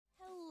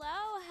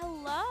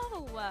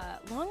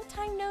Long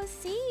time no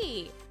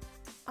see.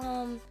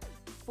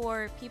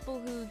 For people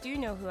who do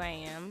know who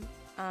I am,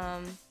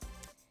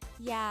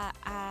 yeah,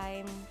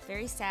 I'm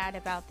very sad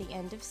about the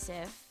end of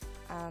Sif.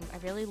 I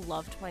really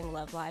loved playing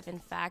Love Live. In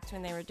fact,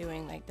 when they were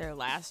doing like their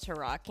last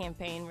hurrah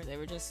campaign where they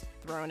were just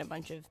throwing a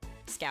bunch of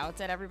scouts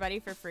at everybody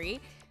for free,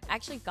 I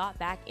actually got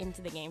back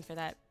into the game for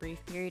that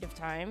brief period of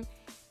time,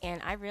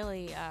 and I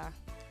really,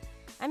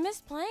 I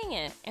missed playing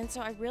it. And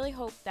so I really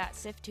hope that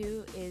Sif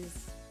 2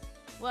 is,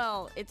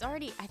 well, I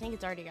think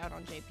it's already out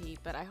on JP,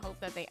 but I hope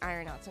that they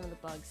iron out some of the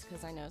bugs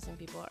because I know some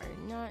people are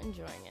not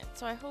enjoying it.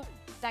 So I hope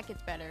that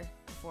gets better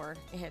before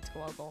it hits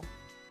global.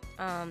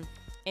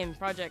 In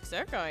Project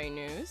Sekai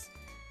news,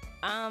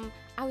 I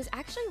was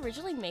actually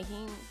originally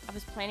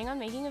planning on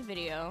making a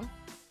video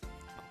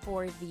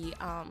for the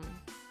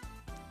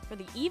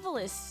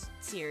Evilist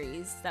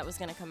series that was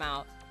gonna come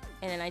out,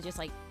 and then I just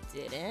like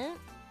didn't.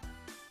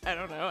 I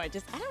don't know.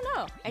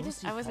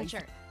 I wasn't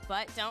sure.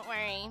 But don't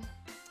worry,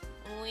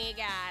 we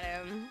got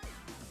him.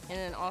 And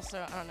then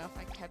also, I don't know if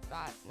I kept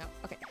that. No,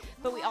 okay.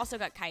 But we also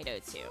got Kaido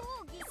too.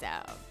 So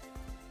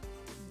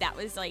that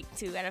was like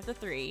 2 out of the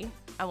 3.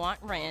 I want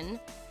Rin.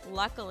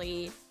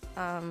 Luckily,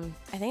 I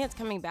think it's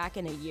coming back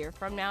in a year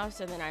from now,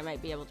 so then I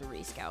might be able to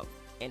rescout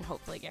and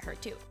hopefully get her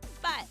too.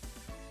 But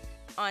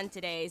on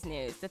today's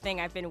news, the thing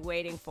I've been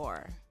waiting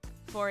for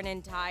an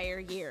entire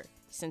year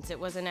since it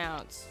was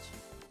announced.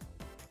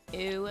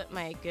 Ooh,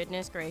 my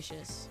goodness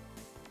gracious.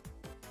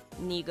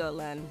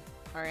 Nigolen,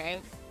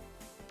 alright?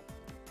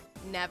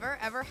 Never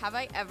ever have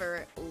I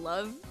ever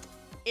loved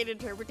an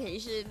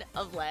interpretation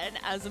of Len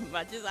as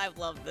much as I've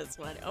loved this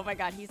one. Oh my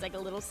god, he's like a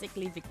little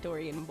sickly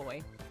Victorian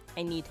boy.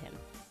 I need him,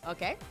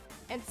 okay?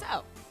 And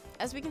so,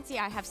 as we can see,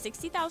 I have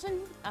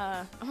 60,000,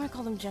 I want to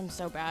call them gems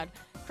so bad,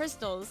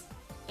 crystals,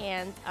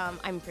 and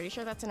I'm pretty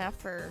sure that's enough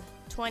for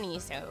 20,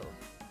 so,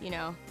 you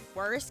know,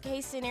 worst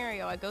case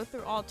scenario, I go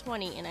through all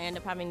 20 and I end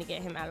up having to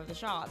get him out of the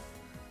shop.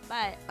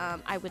 But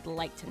I would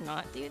like to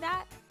not do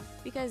that,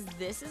 because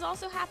this is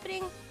also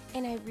happening,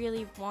 and I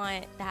really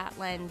want that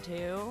Len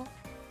too.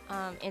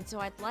 And so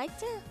I'd like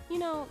to, you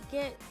know,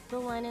 get the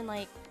Len in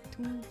like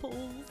 2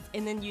 pulls,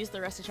 and then use the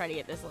rest to try to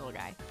get this little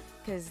guy,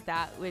 because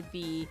that would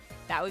be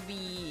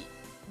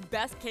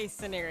best case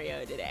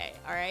scenario today.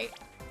 All right,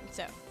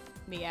 so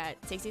we got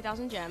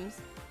 60,000 gems.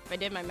 If I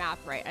did my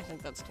math right, I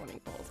think that's 20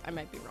 pulls. I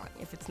might be wrong.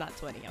 If it's not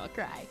 20, I'll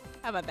cry.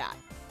 How about that?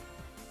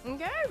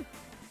 Okay,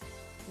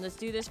 let's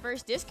do this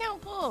first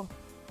discount pull.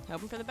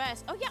 Hoping for the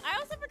best. Oh yeah, I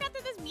also forgot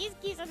that there's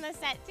Mizuki's in the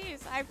set too,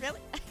 so I really,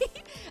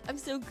 I'm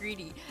so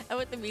greedy. I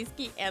want the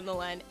Mizuki and the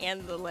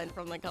Len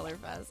from the Color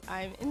Fest.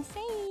 I'm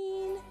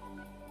insane.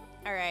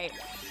 All right,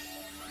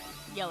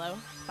 yellow,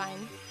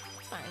 fine,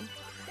 it's fine.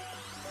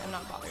 I'm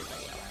not bothered by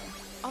yellow.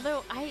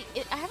 Although I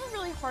have a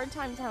really hard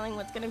time telling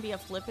what's gonna be a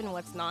flip and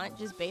what's not,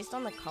 just based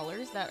on the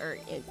colors that are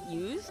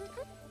used.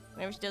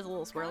 Whenever she does a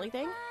little swirly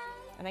thing.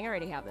 I think I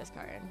already have this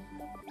card.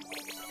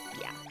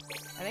 Yeah,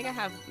 I think I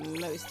have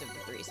most of the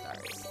 3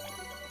 stars.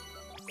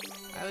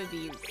 I would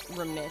be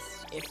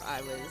remiss if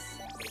I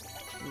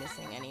was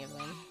missing any of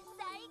them.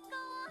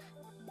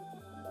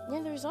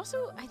 Yeah, there's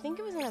also, I think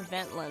it was an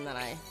event Len that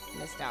I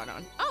missed out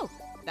on. Oh,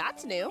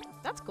 that's new.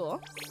 That's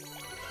cool.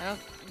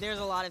 There's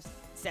a lot of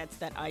sets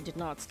that I did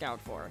not scout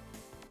for.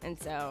 And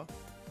so,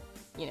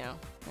 you know,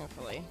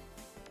 hopefully,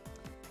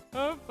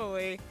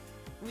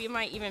 we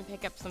might even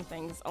pick up some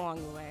things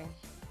along the way.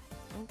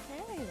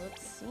 Okay,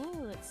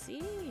 let's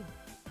see.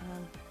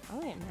 I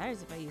don't think it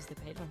matters if I use the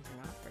paid ones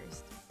or not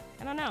first.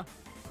 I don't know.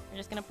 We're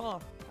just gonna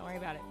pull. Don't worry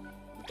about it.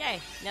 Okay,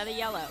 now the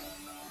yellow.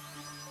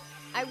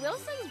 I will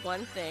say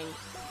one thing.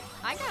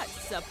 I got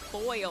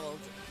spoiled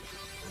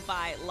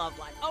by Love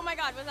Live. Oh my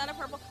god, was that a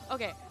purple?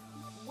 Okay.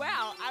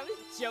 Wow, I was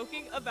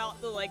joking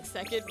about the like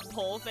second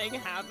pull thing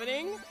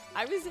happening.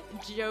 I was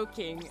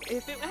joking.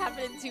 If it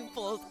happened in 2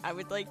 pulls, I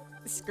would like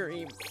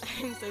scream.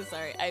 I'm so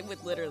sorry. I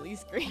would literally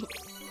scream.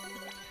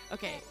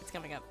 Okay, it's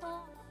coming up.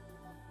 Ah!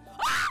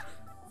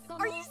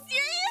 Are you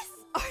serious?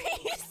 Are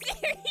you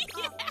serious?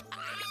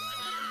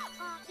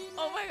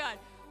 Oh my god.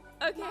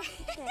 Okay.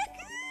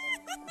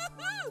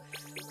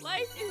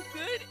 Life is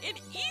good and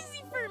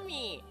easy for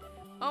me.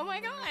 Oh my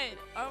god.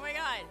 Oh my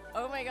god.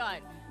 Oh my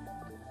god.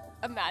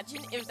 Imagine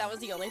if that was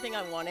the only thing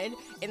I wanted,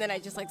 and then I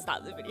just like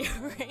stopped the video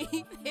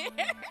right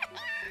there.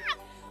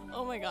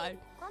 Oh my god.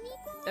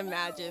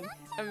 Imagine.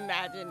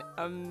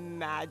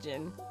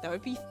 That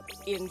would be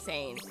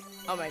insane.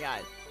 Oh my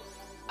god.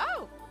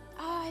 Oh!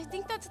 I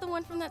think that's the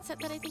one from that set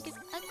that I think is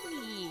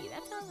ugly.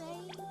 That's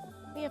alright.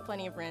 We have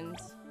plenty of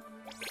Rins.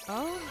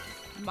 Oh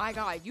my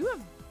god, you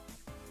have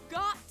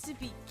got to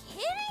be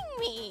kidding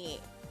me!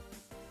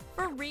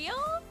 For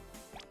real?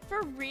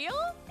 For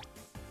real?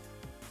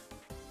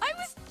 I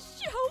was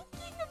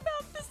joking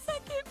about the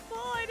second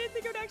pull. I didn't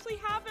think it would actually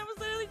happen. I was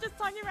literally just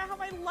talking about how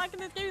my luck in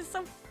this game is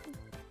so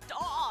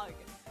dog.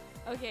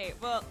 Okay,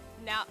 well,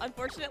 now,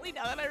 unfortunately,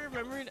 now that I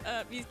remembered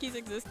Mizuki's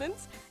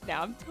existence,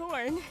 now I'm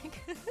torn.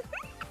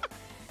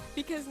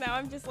 Because now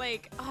I'm just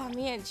like, oh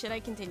man, should I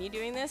continue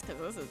doing this?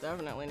 Because this is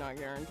definitely not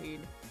guaranteed.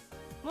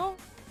 Well,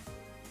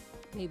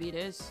 maybe it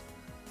is.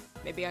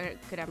 Maybe I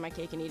could have my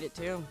cake and eat it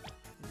too.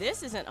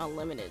 This isn't a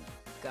limited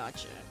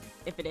gacha.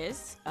 If it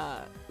is,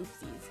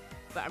 oopsies.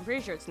 But I'm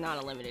pretty sure it's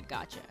not a limited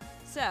gacha.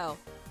 So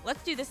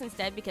let's do this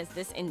instead because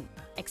this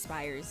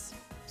expires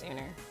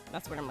sooner.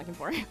 That's what I'm looking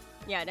for.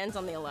 Yeah, it ends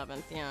on the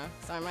 11th, yeah.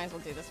 So I might as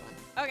well do this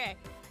one. Okay.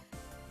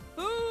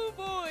 Oh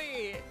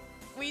boy!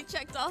 We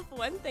checked off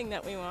one thing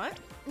that we want.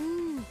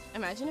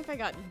 Imagine if I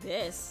got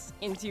this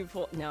into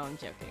full. No, I'm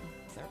joking.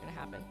 It's never gonna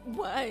happen.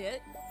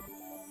 What?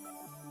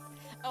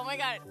 Oh my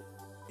god.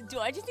 Do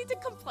I just need to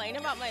complain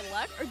about my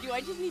luck, or do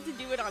I just need to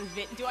do it on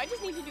do I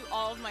just need to do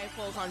all of my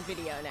pulls on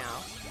video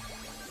now?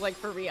 Like,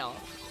 for real.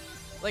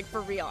 Like, for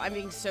real. I'm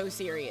being so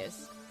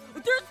serious.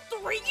 There's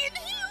 3 in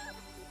here?!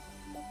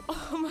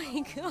 Oh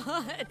my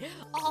god.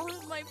 All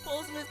of my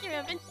pulls in this game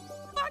have been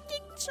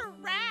fucking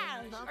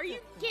trash! Are you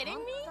kidding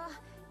me?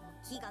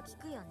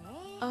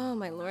 Oh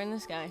my lord in the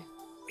sky.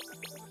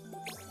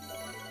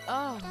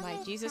 Oh my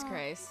Jesus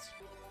Christ.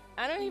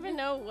 I don't even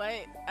know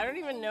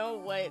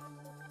what...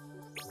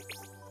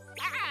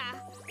 Ah!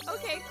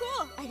 Okay,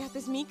 cool. I got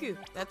this Miku.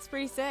 That's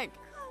pretty sick.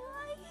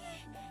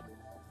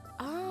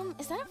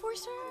 Is that a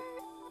 4-star?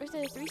 Or is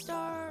it a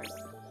 3-star?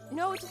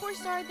 No, it's a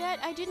 4-star that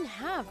I didn't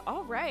have.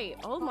 All right.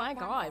 Oh my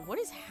god. What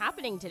is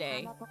happening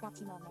today?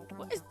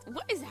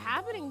 What is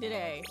happening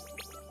today?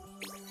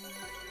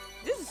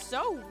 This is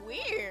so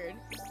weird.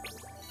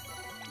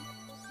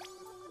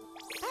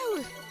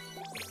 Oh.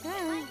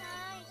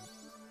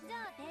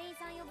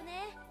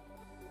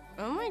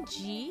 Oh my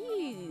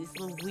jeez.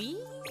 Louise?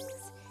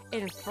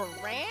 In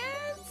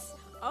France?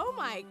 Oh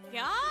my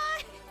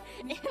god.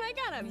 And I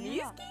got a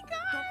Miski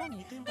card?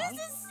 This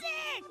is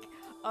sick!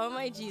 Oh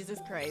my Jesus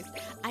Christ.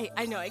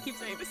 I know I keep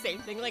saying the same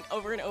thing like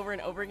over and over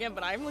and over again,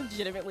 but I'm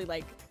legitimately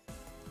like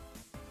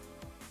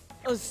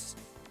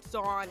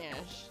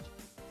astonished.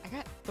 I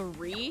got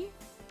 3?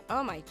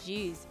 Oh my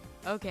jeez.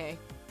 Okay.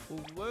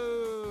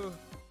 Whoa.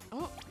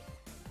 Oh.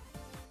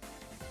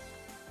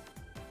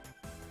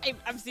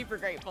 I'm super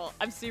grateful.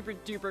 I'm super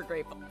duper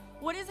grateful.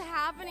 What is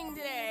happening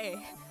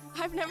today?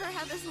 I've never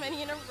had this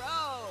many in a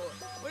row.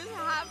 What is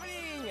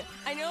happening?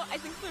 I know, I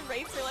think the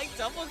rates are like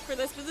doubled for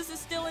this, but this is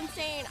still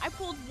insane. I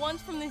pulled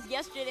once from this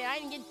yesterday. I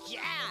didn't get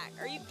jack.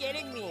 Are you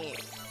kidding me?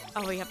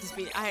 Oh, we have to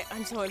speed.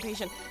 I'm so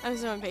impatient. I'm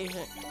so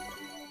impatient.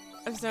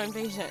 I'm so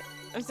impatient.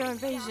 I'm so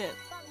impatient.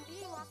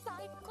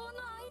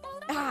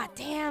 Ah,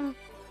 damn.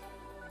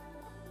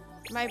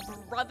 My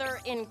brother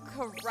in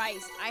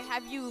Christ. I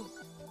have you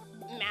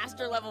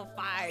master level 5.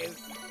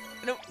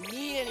 I don't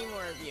need any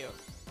more of you.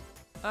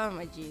 Oh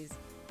my jeez.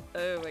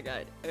 Oh my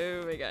god.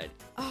 Oh my god.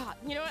 Ah,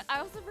 you know what? I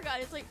also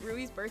forgot it's like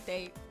Rui's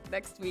birthday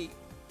next week.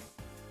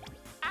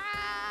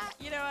 Ah,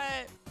 you know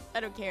what? I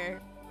don't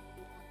care.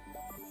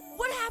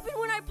 What happened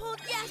when I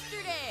pulled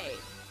yesterday?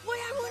 What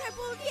happened when I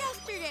pulled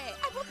yesterday?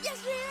 I pulled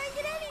yesterday and I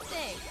didn't get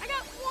anything. I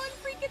got 1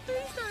 freaking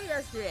 3-star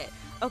yesterday.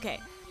 Okay,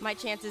 my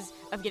chances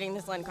of getting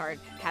this Len card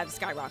have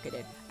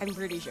skyrocketed. I'm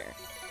pretty sure.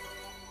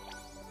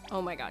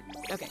 Oh my god.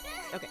 Okay.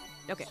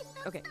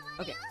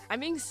 I'm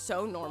being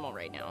so normal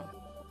right now.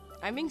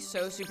 I'm being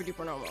so super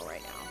duper normal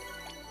right now.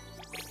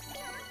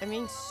 I'm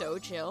being so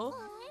chill.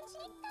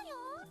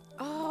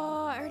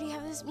 Oh, I already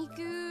have this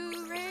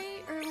Miku,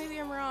 right? Or maybe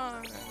I'm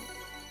wrong.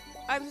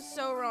 I'm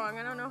so wrong.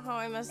 I don't know how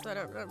I messed that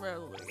up.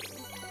 Oh,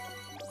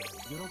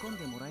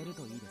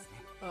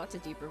 that's a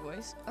deeper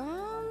voice.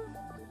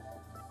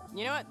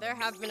 You know what? There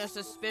have been a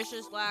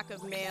suspicious lack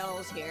of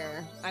males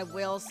here. I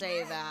will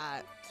say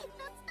that.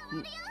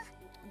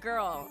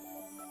 Girl.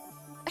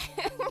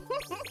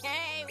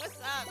 Hey, what's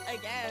up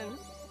again?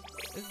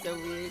 It's so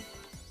weird.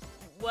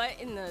 What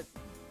in the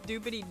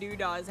doopity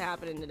doodah is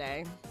happening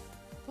today?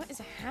 What is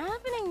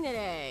happening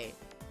today?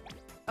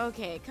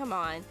 Okay, come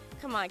on.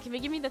 Come on. Can we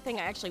give me the thing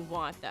I actually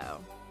want, though?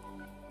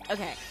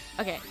 Okay.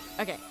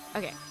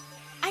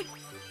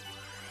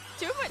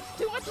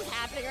 Too much is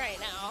happening right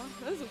now.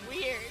 This is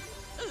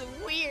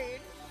weird.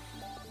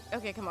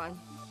 Okay, come on.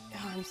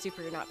 Oh, I'm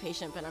super not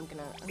patient, but I'm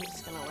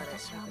just gonna let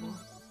it happen.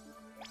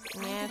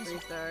 Yeah,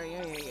 3-star.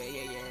 Yeah.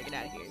 Get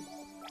out of here.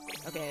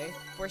 Okay,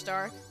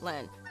 4-star,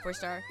 Len.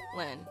 4-star,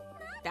 Len.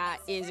 That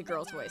is a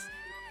girl's voice.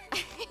 Do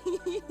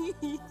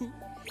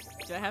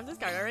I have this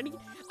card already?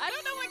 I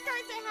don't know what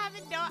cards I have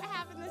and don't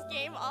have in this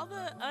game. All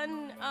the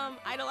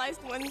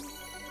idolized ones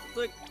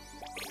look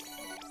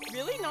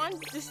really I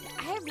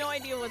have no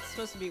idea what's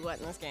supposed to be what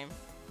in this game.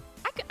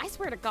 I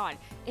swear to God,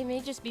 it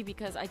may just be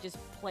because I just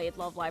played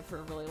Love Live for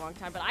a really long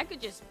time, but I could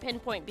just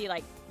pinpoint be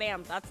like,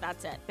 bam, that's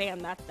that set. Bam,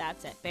 that's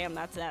that set. Bam,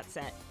 that's that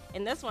set.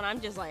 In this one, I'm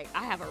just like,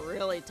 I have a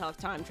really tough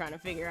time trying to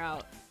figure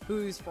out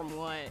who's from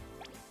what.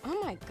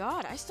 Oh my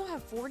God, I still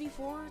have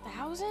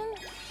 44,000?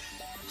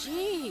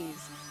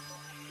 Jeez.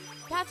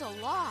 That's a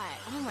lot.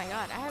 Oh my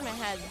God, I haven't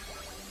had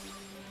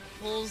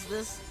pulls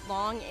this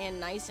long and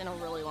nice in a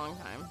really long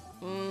time.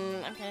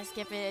 I'm gonna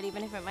skip it,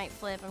 even if it might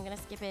flip, I'm gonna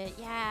skip it.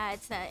 Yeah,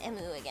 it's that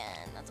Emu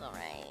again, that's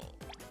alright.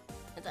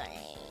 That's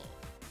alright.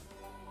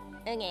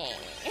 Okay.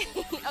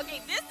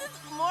 Okay, this is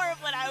more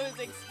of what I was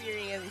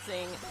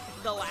experiencing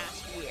the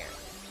last year.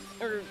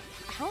 Or,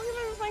 how long have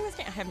I been playing this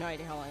game? I have no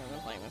idea how long I've been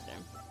playing this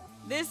game.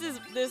 this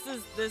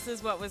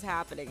is what was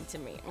happening to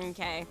me,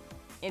 okay?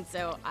 And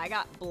so I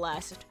got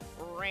blessed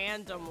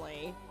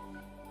randomly.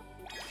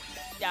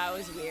 That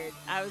was weird.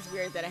 That was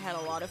weird that I had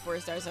a lot of 4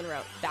 stars in a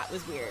row. That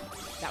was weird.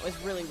 That was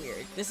really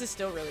weird. This is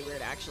still really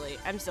weird, actually.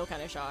 I'm still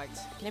kind of shocked.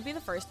 Can it be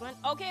the first one?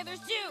 Okay, there's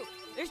 2.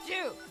 There's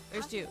 2.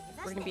 There's 2.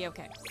 We're gonna be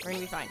okay. We're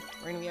gonna be fine.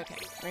 We're gonna be okay.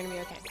 We're gonna be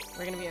okay.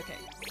 We're gonna be okay.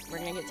 We're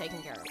gonna get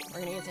taken care of.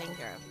 We're gonna get taken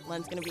care of.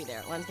 Len's gonna be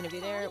there. Len's gonna be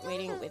there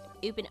waiting with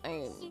open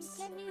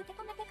arms.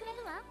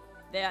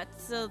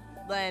 That's a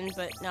Len,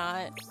 but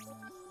not...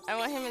 I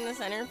want him in the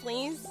center,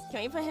 please.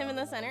 Can we put him in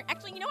the center?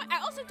 Actually, you know what?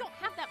 I also don't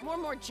have that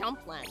more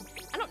jump Len.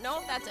 I don't know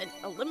if that's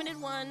a limited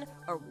one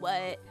or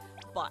what,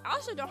 but I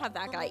also don't have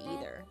that guy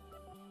either.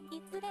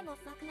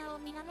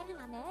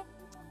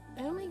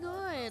 Oh my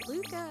god,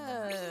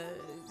 Luca!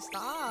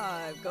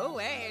 Stop! Go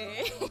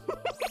away!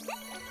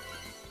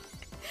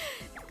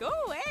 Go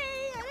away!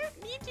 I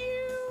don't need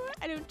you!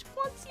 I don't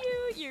want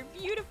you! You're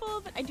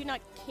beautiful, but I do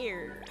not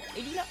care. I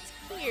do not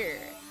care.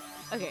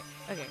 Okay,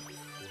 okay.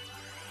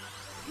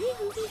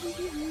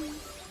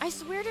 I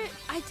swear to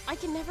I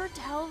can never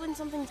tell when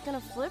something's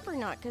gonna flip or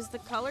not because the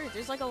colors,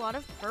 there's like a lot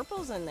of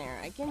purples in there.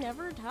 I can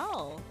never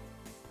tell.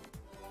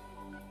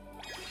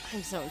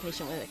 I'm so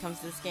impatient when it comes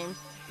to this game.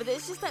 But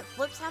it's just that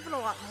flips happen a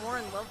lot more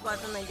in Love Blood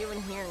than they do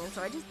in here, and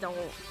so I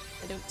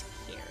don't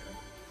care.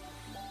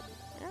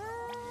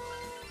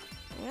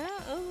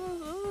 Yeah,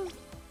 ooh,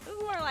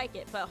 more like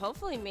it. But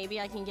hopefully maybe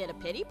I can get a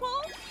pity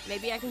pull?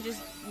 Maybe I can use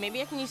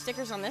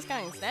stickers on this guy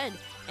instead,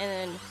 and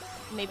then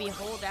maybe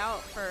hold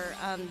out for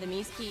the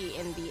Miski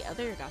in the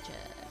other gacha.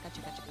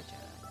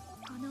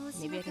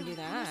 Maybe I can do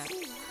that.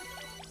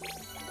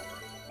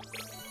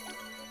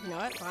 You know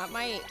what?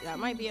 That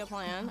might be a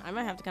plan. I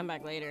might have to come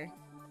back later.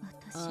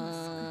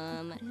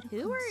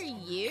 Who are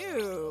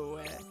you?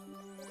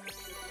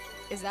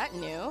 Is that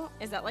new?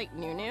 Is that like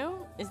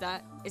new? Is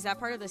that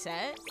part of the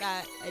set?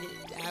 That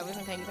I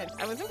wasn't paying attention.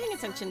 I wasn't paying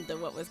attention to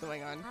what was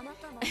going on.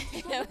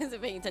 I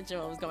wasn't paying attention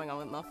to what was going on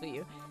with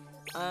Mafuyu.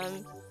 Yeah,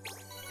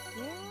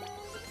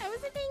 I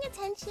wasn't paying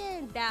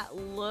attention. That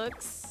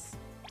looks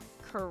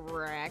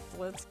correct.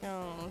 Let's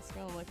go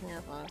look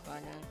here for a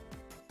second.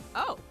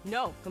 Oh,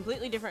 no,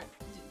 completely different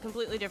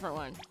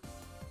one.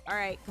 All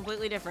right,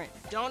 completely different.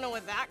 Don't know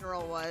what that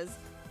girl was.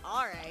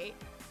 All right.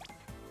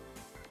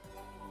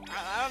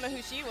 I don't know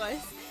who she was.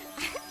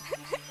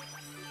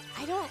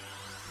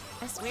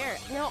 I swear.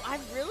 No,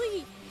 I've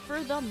really,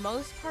 for the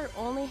most part,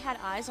 only had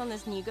eyes on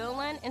this Nigo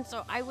Len, and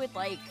so I would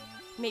like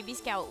maybe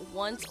scout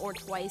once or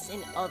twice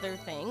in other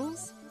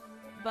things.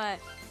 But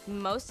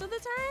most of the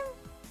time,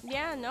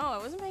 yeah, no, I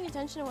wasn't paying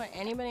attention to what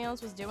anybody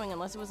else was doing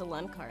unless it was a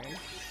Len card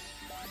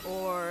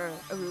or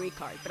a Rui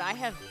card. But I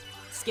have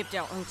skipped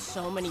out on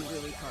so many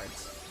Rui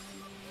cards.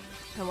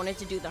 I wanted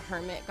to do the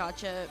Hermit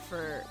Gacha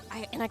for...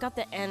 I got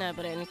the Enna,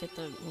 but I didn't get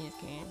the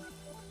Miski.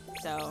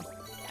 So,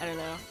 I don't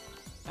know.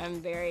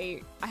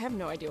 I have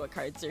no idea what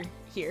cards are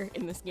here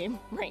in this game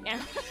right now.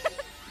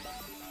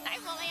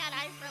 I've only had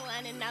eyes for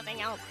Len and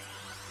nothing else.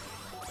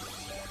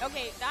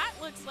 Okay, that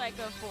looks like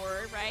a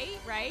 4, right?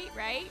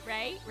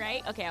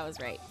 Okay, I was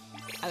right.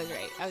 I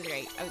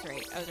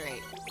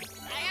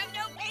have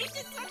no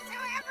patience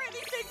whatsoever.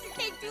 These things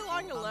take too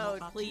long to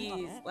load.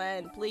 Please,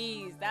 Len,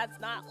 please. That's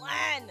not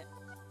Len.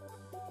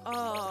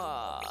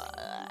 Oh,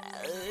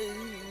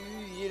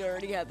 you'd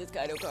already have this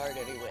Kaido card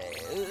anyway.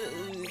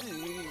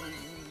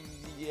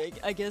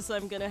 I guess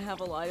I'm gonna have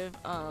a lot of,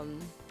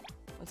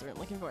 what's the word I'm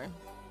looking for?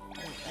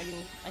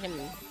 I can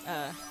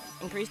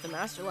increase the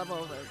master level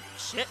of a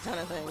shit ton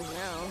of things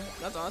now.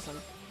 That's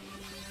awesome.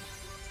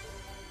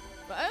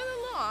 But other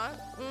than that,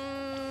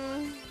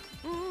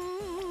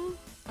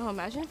 oh,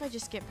 imagine if I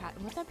just skip past.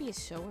 Wouldn't that be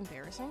so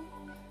embarrassing?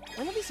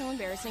 Wouldn't it be so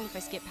embarrassing if I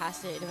skipped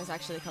past it and it was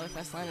actually the Color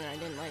Fest line and I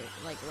didn't let it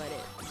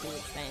do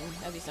its thing?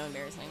 That'd be so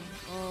embarrassing.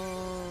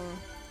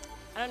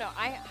 I don't know.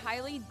 I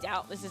highly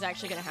doubt this is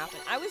actually gonna happen.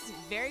 I was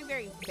very,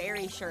 very,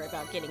 very sure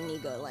about getting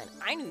Nigo Len.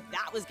 I knew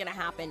that was gonna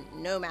happen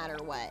no matter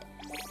what.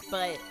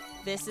 But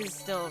this is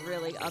still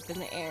really up in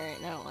the air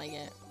and I don't like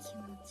it.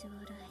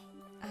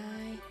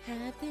 I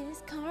have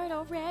this card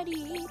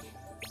already.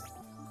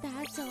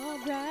 That's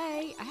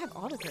alright. I have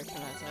all the cards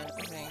from that set,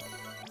 I think.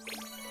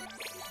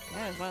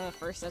 Yeah, it's one of the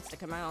first sets to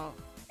come out.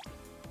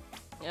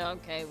 Yeah,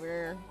 okay,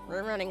 we're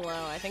running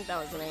low. I think that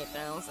was an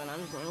 8,000.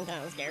 I'm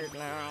kind of scared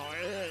now.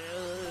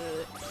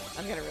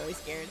 I'm kind of really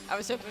scared. I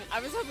was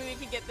hoping we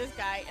could get this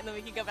guy and then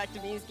we could go back to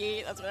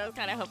Miski. That's what I was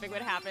kind of hoping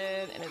would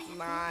happen, and it's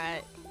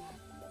not.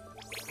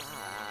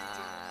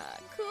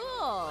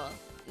 Cool.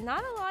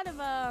 Not a lot of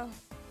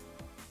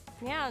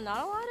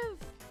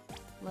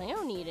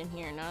Leonid in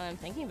here. Now that I'm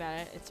thinking about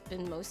it, it's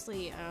been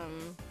mostly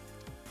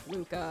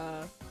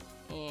Luca.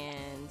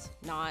 And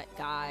not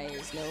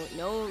guys,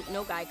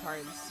 no guy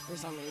cards for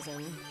some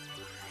reason.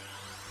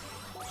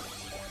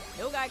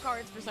 No guy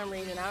cards for some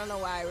reason. I don't know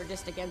why. We're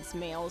just against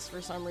males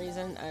for some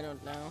reason. I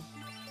don't know.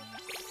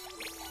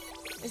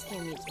 This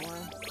game needs more.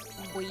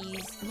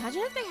 Please.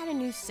 Imagine if they had a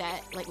new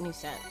set.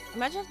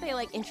 Imagine if they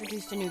like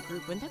introduced a new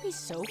group. Wouldn't that be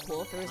so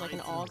cool if there was like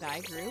an all guy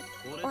group?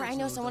 Or I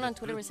know someone on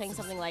Twitter was saying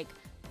something like,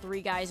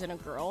 3 guys and a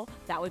girl,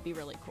 that would be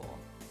really cool.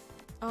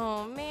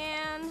 Oh,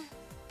 man.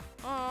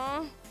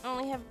 Oh, I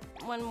only have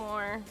 1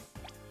 more.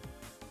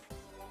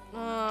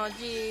 Oh,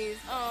 jeez.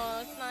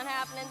 Oh, it's not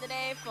happening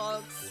today,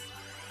 folks.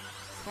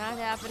 It's not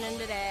happening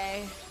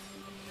today.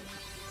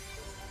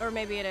 Or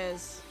maybe it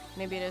is.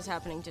 Maybe it is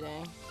happening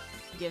today.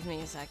 Give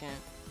me a second.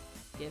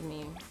 Give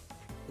me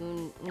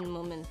un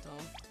momento,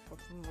 por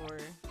favor.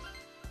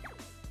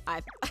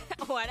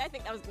 Why did I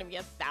think that was gonna be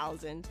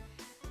 1,000?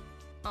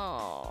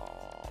 Oh,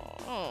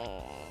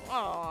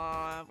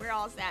 we're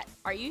all sad.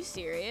 Are you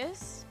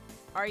serious?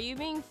 Are you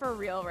being for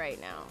real right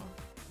now?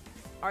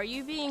 Are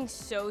you being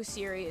so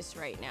serious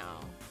right now?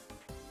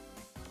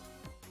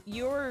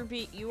 You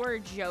are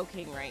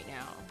joking right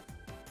now.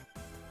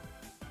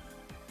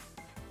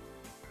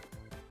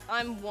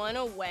 I'm 1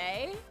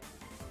 away?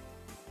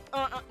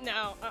 No,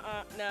 no,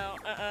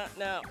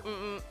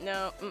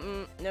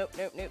 nope.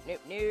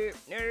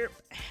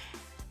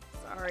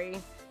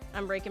 Sorry,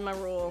 I'm breaking my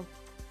rule.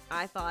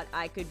 I thought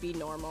I could be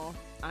normal.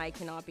 I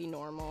cannot be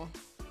normal.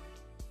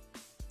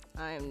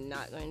 I am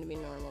not going to be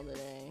normal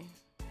today.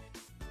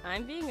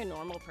 I'm being a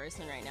normal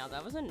person right now.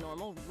 That was a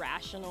normal,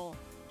 rational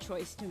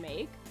choice to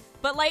make.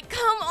 But like,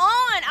 come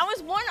on! I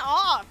was 1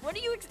 off! What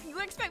do you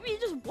expect me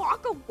to just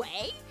walk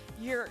away?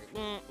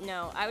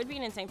 No, I would be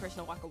an insane person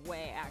to walk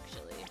away,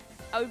 actually.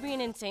 I would be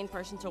an insane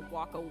person to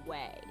walk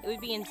away. It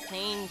would be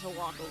insane to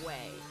walk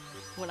away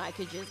when I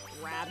could just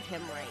grab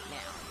him right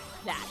now.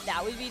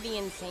 That would be the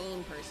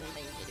insane person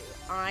thing to do.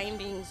 I'm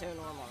being so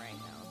normal right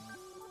now.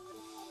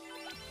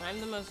 I'm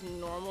the most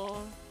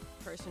normal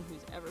person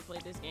who's ever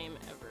played this game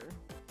ever.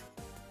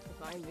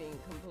 If I'm being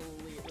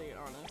completely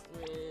honest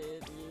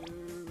with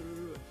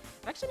you.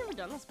 I've actually never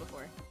done this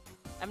before.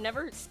 I've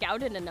never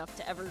scouted enough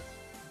to ever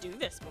do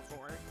this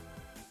before.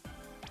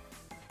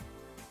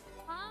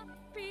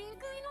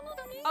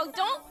 Oh,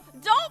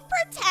 don't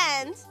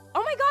pretend.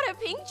 Oh my god, a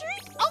pink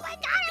drink? Oh my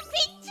god, a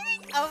pink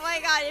drink? Oh my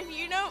god,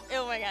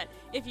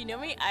 if you know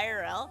me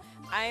IRL,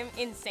 I'm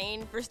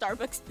insane for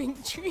Starbucks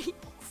pink drinks.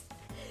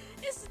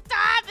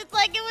 Stop, it's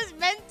like it was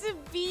meant to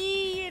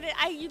be.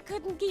 You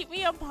couldn't keep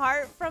me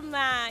apart from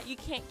that. You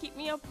can't keep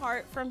me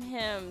apart from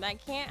him. That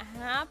can't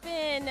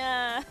happen.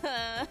 That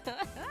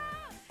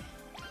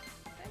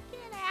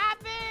can't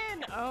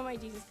happen. Oh my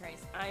Jesus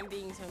Christ, I'm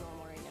being so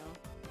normal right now.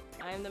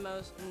 I am the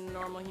most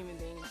normal human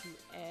being to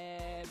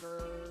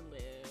ever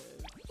live.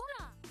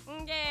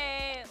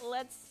 Okay,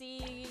 let's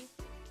see.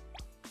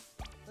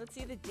 Let's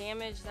see the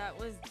damage that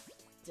was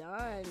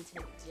done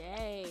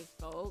today,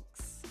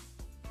 folks.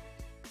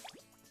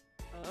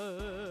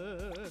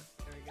 There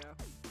we go.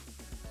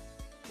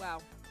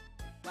 Wow.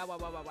 Wow,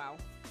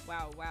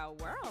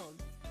 world.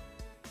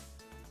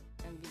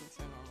 I'm being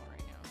so normal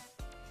right now.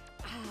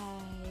 I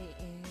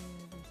am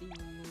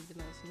being the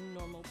most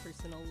normal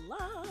person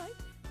alive.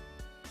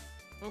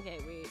 Okay,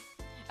 wait.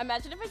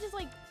 Imagine if I just,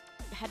 like,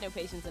 had no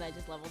patience and I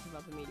just leveled him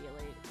up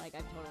immediately. Like,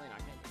 I'm totally not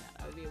gonna do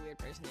that. I would be a weird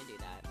person to do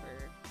that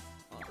for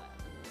all that.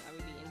 I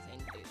would be insane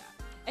to do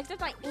that.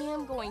 Except I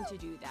am going to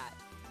do that.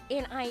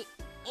 And I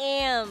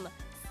am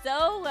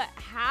so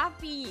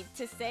happy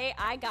to say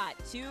I got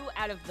 2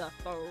 out of the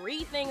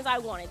 3 things I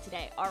wanted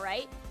today,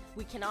 alright?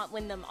 We cannot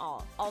win them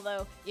all.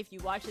 Although, if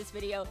you watch this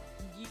video,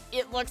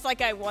 it looks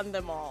like I won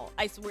them all.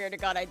 I swear to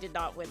God, I did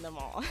not win them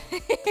all.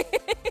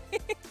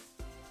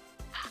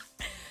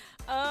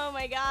 Oh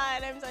my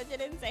god, I'm such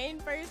an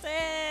insane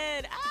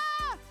person.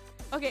 Ah!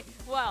 Okay,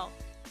 well,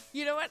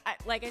 you know what?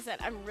 Like I said,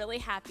 I'm really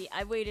happy.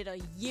 I waited a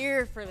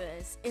year for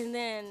this, and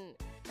then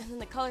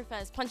the Color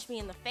Fest punched me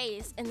in the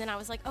face, and then I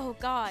was like, oh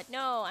god,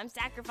 no, I'm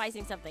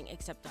sacrificing something.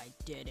 Except I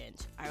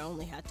didn't. I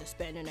only had to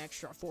spend an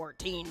extra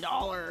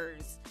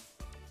 $14.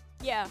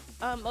 Yeah,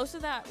 most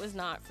of that was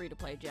not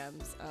free-to-play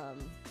gems.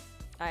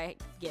 I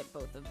get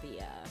both of the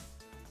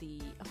oh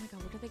my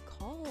god, what are they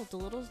called? The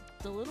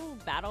little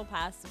battle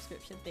pass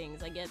subscription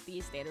things. I get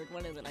the standard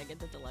one and then I get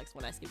the deluxe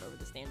one. I skip over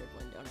the standard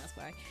one, don't ask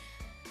why.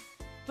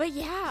 But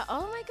yeah,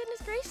 oh my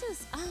goodness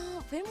gracious.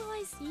 When will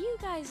I see you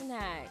guys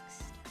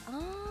next?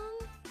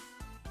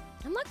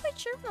 I'm not quite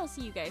sure when I'll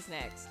see you guys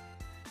next.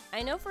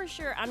 I know for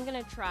sure I'm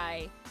gonna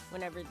try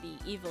whenever the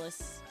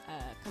Evilus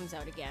comes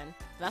out again.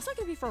 But that's not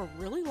gonna be for a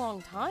really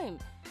long time.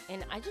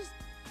 And I just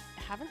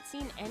haven't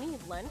seen any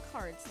Len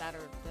cards that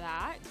are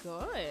that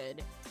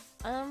good.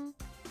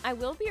 I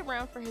will be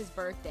around for his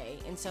birthday,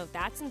 and so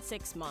that's in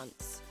 6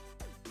 months.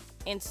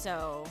 And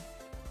so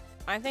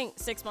I think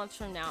 6 months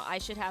from now, I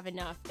should have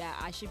enough that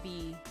I should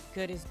be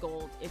good as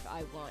gold if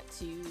I want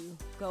to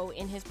go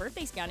in his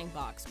birthday scouting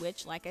box,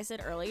 which, like I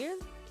said earlier,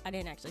 I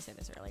didn't actually say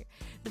this earlier.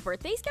 The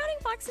birthday scouting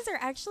boxes are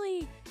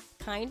actually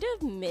kind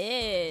of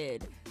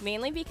mid,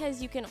 mainly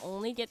because you can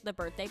only get the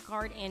birthday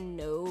card and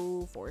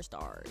no 4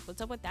 stars. What's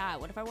up with that?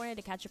 What if I wanted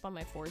to catch up on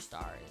my 4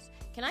 stars?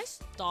 Can I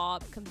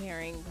stop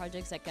comparing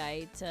Project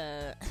Sekai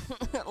to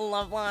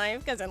Love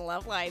Live? Because in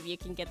Love Live, you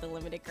can get the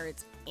limited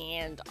cards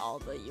and all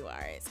the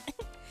URs.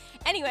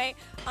 Anyway,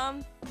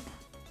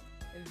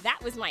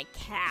 that was my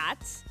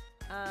cat.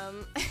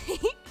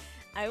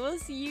 I will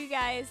see you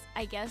guys.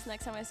 I guess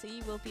next time I see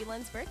you will be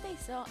Len's birthday,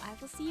 so I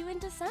will see you in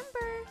December.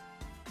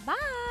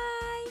 Bye!